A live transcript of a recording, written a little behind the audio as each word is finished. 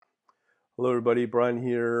Hello, everybody. Brian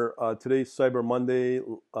here. Today's Cyber Monday,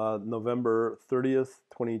 November 30th,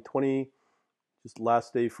 2020. Just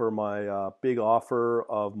last day for my big offer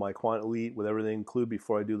of my Quant Elite with everything included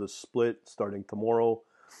before I do the split starting tomorrow.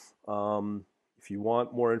 Um, if you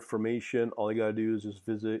want more information, all you got to do is just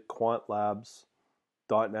visit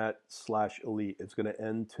quantlabs.net/elite. It's going to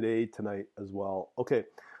end today, tonight as well. Okay.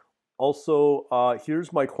 Also,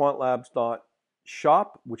 here's my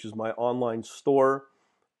quantlabs.shop, which is my online store.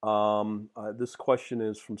 This question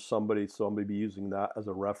is from somebody, so I'm going to be using that as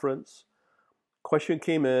a reference. Question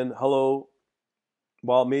came in. Hello,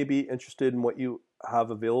 while maybe interested in what you have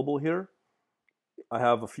available here, I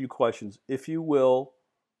have a few questions. If you will,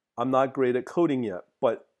 I'm not great at coding yet,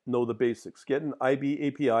 but know the basics. Get an IB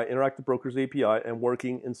API, Interactive Brokers API, and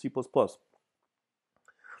working in C++.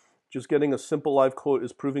 Just getting a simple live code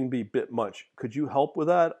is proving to be a bit much. Could you help with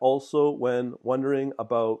that? Also, when wondering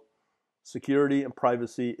about security and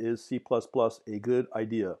privacy, is C++ a good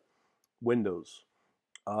idea? Windows.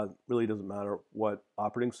 Really doesn't matter what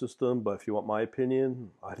operating system, but if you want my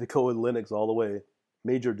opinion, I'd go with Linux all the way.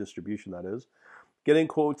 Major distribution, that is. Getting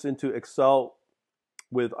quotes into Excel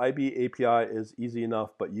with IB API is easy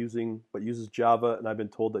enough, but uses Java, and I've been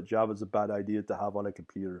told that Java is a bad idea to have on a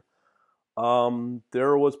computer.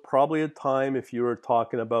 There was probably a time if you were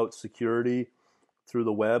talking about security through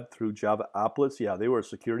the web, through Java applets, yeah, they were a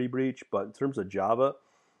security breach, but in terms of Java,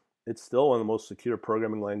 it's still one of the most secure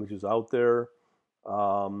programming languages out there.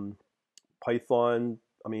 Python,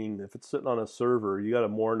 I mean, if it's sitting on a server, you got to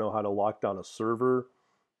more know how to lock down a server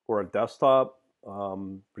or a desktop,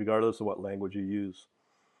 regardless of what language you use.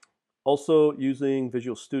 Also, using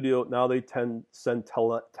Visual Studio, now they send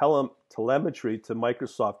telemetry to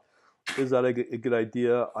Microsoft. Is that a good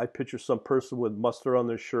idea? I picture some person with mustard on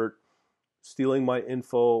their shirt stealing my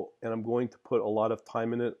info, and I'm going to put a lot of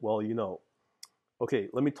time in it. Well, you know. Okay,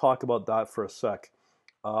 let me talk about that for a sec.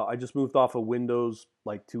 I just moved off of Windows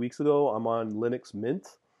like 2 weeks ago. I'm on Linux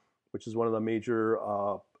Mint, which is one of the major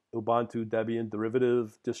Ubuntu Debian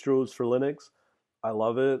derivative distros for Linux. I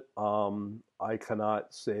love it. I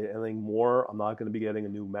cannot say anything more. I'm not going to be getting a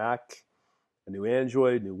new Mac, a new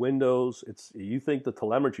Android, new Windows. You think the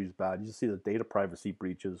telemetry is bad? You just see the data privacy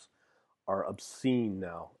breaches are obscene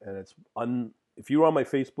now, and if you were on my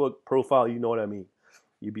Facebook profile, you know what I mean.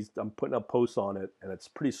 I'm putting up posts on it, and it's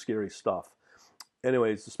pretty scary stuff.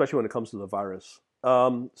 Anyways, especially when it comes to the virus.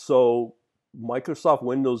 So Microsoft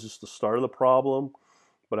Windows is the start of the problem,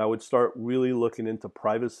 but I would start really looking into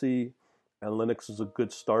privacy, and Linux is a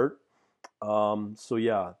good start. So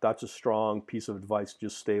yeah, that's a strong piece of advice.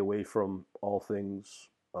 Just stay away from all things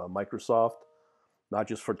Microsoft, not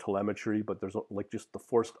just for telemetry, but there's like just the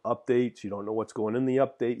forced updates. You don't know what's going in the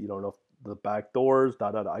update. You don't know the back doors.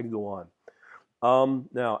 I can go on.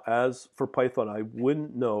 Now, as for Python, I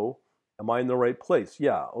wouldn't know. Am I in the right place?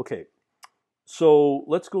 Yeah. Okay. So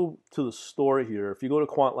let's go to the store here. If you go to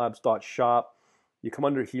quantlabs.shop, you come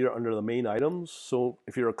under here under the main items. So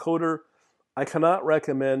if you're a coder, I cannot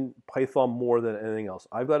recommend Python more than anything else.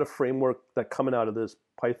 I've got a framework that coming out of this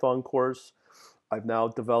Python course. I've now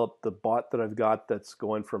developed the bot that I've got that's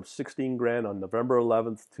going from 16 grand on November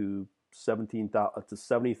 11th to 17,000 to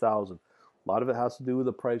 70,000. A lot of it has to do with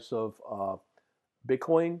the price of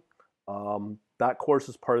Bitcoin. That course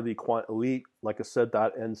is part of the Quant Elite. Like I said,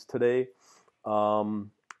 that ends today.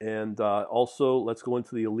 And also, let's go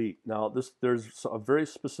into the Elite. Now, there's a very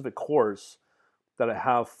specific course that I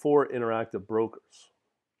have for Interactive Brokers.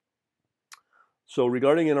 So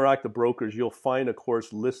regarding Interactive Brokers, you'll find a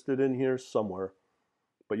course listed in here somewhere,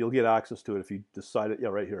 but you'll get access to it if you decide it. Yeah,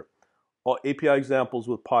 right here. All API examples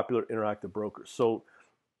with popular interactive brokers. So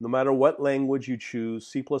no matter what language you choose,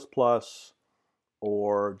 C++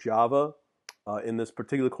 or Java, in this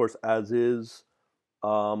particular course as is,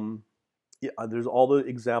 yeah, there's all the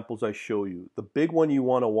examples I show you. The big one you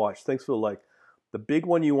want to watch, thanks for the like, the big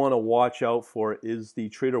one you want to watch out for is the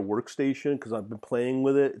Trader Workstation, because I've been playing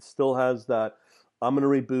with it. It still has that I'm going to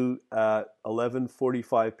reboot at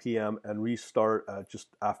 11:45 p.m. and restart just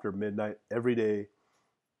after midnight every day,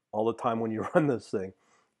 all the time when you run this thing.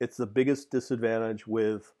 It's the biggest disadvantage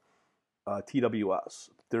with TWS.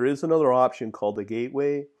 There is another option called the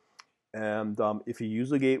Gateway, and if you use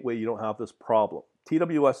the Gateway, you don't have this problem.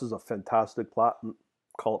 TWS is a fantastic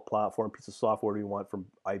call it platform, piece of software you want from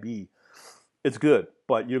IB. It's good,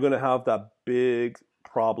 but you're going to have that big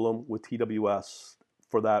problem with TWS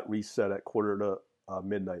for that reset at quarter to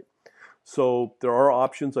midnight. So there are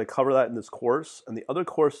options. I cover that in this course. And the other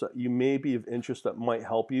course that you may be of interest that might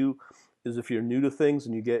help you is if you're new to things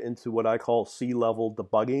and you get into what I call C-level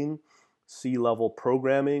debugging, C-level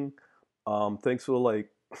programming. Thanks for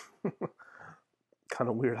like kind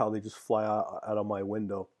of weird how they just fly out of my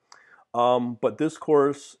window. But this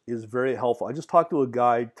course is very helpful. I just talked to a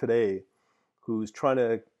guy today who's trying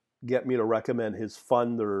to get me to recommend his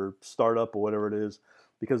fund or startup or whatever it is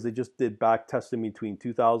because they just did back testing between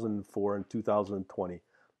 2004 and 2020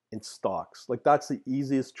 in stocks. Like that's the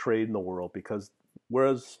easiest trade in the world because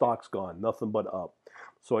whereas stocks gone, nothing but up.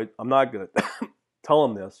 So I'm not going to tell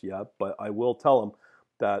him this yet, but I will tell him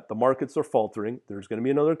that the markets are faltering. There's going to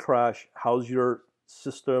be another crash. How's your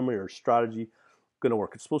system or your strategy going to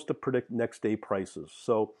work? It's supposed to predict next day prices.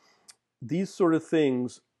 So these sort of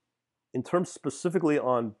things, in terms specifically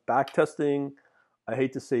on back testing, I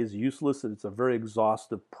hate to say is useless. It's a very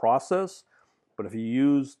exhaustive process. But if you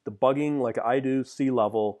use debugging like I do, C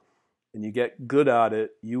level, and you get good at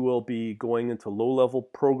it, you will be going into low level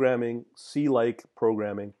programming, C-like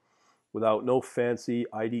programming, without no fancy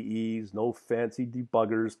IDEs, no fancy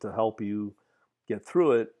debuggers to help you get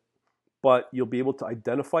through it. But you'll be able to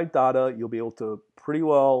identify data. You'll be able to pretty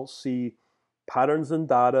well see patterns in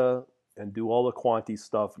data and do all the quantity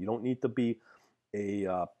stuff. You don't need to be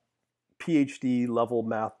a PhD level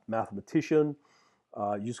mathematician.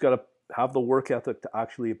 You just got to have the work ethic to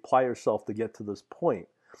actually apply yourself to get to this point.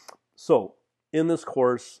 So in this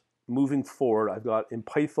course, moving forward, I've got in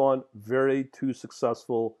Python very two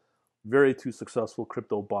successful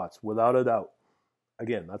crypto bots, without a doubt.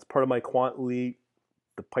 Again, that's part of my Quant Elite.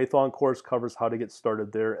 The Python course covers how to get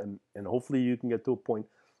started there, and hopefully you can get to a point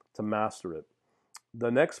to master it. The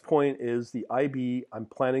next point is the IB. I'm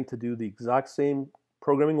planning to do the exact same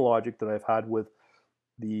programming logic that I've had with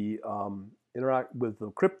the interact with the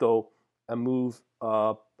crypto and move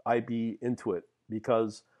IB into it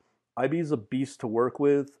because IB is a beast to work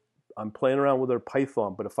with. I'm playing around with their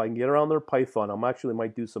Python, but if I can get around their Python, I'm actually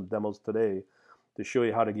might do some demos today to show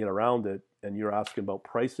you how to get around it. And you're asking about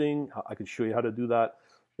pricing. I can show you how to do that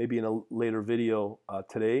maybe in a later video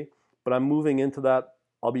today. But I'm moving into that.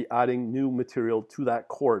 I'll be adding new material to that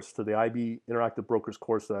course, to the IB Interactive Brokers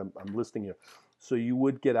course that I'm listing here. So you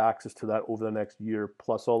would get access to that over the next year,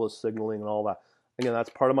 plus all the signaling and all that. Again, that's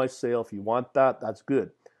part of my sale. If you want that, that's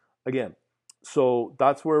good. Again, so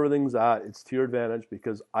that's where everything's at. It's to your advantage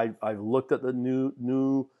because I've looked at the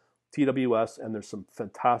new TWS and there's some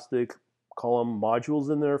fantastic column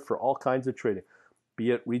modules in there for all kinds of trading,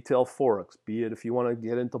 be it retail forex, be it if you want to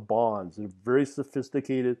get into bonds. There's very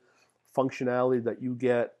sophisticated functionality that you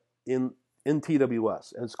get in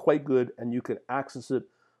TWS, and it's quite good, and you can access it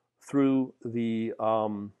through the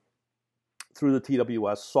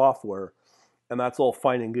TWS software, and that's all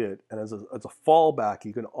fine and good. And as a fallback,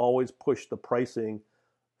 you can always push the pricing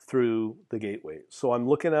through the gateway. So I'm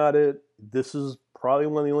looking at it. This is probably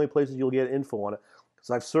one of the only places you'll get info on it because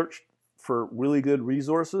I've searched for really good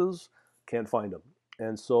resources, can't find them.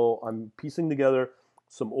 And so I'm piecing together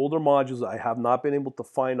some older modules that I have not been able to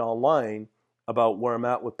find online about where I'm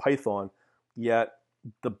at with Python. Yet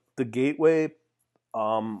the gateway,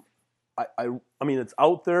 I mean it's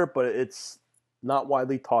out there, but it's not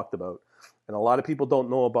widely talked about, and a lot of people don't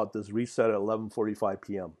know about this reset at 11:45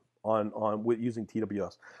 p.m. on with using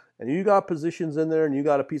TWS. And you got positions in there, and you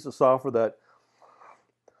got a piece of software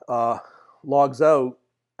that logs out,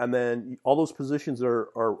 and then all those positions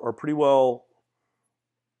are pretty well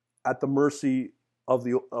at the mercy of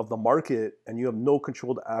the market, and you have no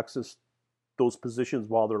control to access those positions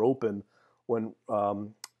while they're open when TWS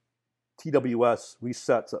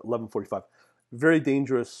resets at 11:45. Very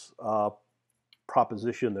dangerous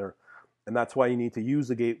proposition there, and that's why you need to use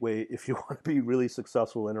the gateway if you want to be really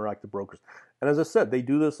successful Interactive Brokers. And as I said, they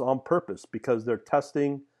do this on purpose because they're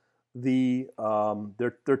testing they're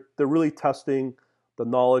really testing the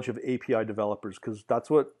knowledge of API developers, because that's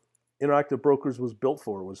what Interactive Brokers was built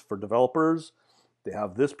for, was for developers. They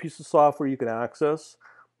have this piece of software you can access,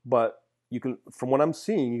 but you can, from what I'm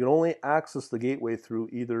seeing, you can only access the gateway through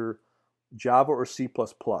either Java or C++.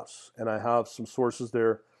 And I have some sources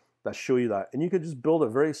there that show you that. And you could just build a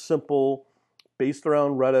very simple, based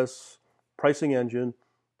around Redis pricing engine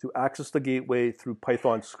to access the gateway through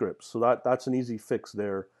Python scripts. So that's an easy fix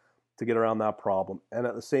there to get around that problem. And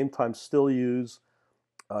at the same time, still use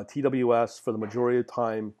TWS for the majority of the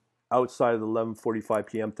time outside of the 11:45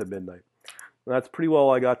 p.m. to midnight. And that's pretty well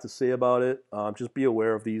all I got to say about it. Just be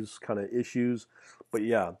aware of these kind of issues. But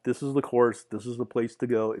yeah, this is the course. This is the place to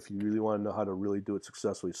go if you really want to know how to really do it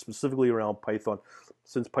successfully, specifically around Python,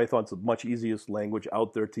 since Python's the much easiest language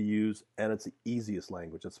out there to use, and it's the easiest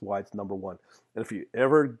language. That's why it's number one. And if you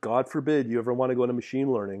ever, God forbid, you ever want to go into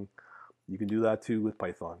machine learning, you can do that too with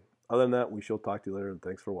Python. Other than that, we shall talk to you later, and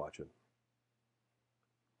thanks for watching.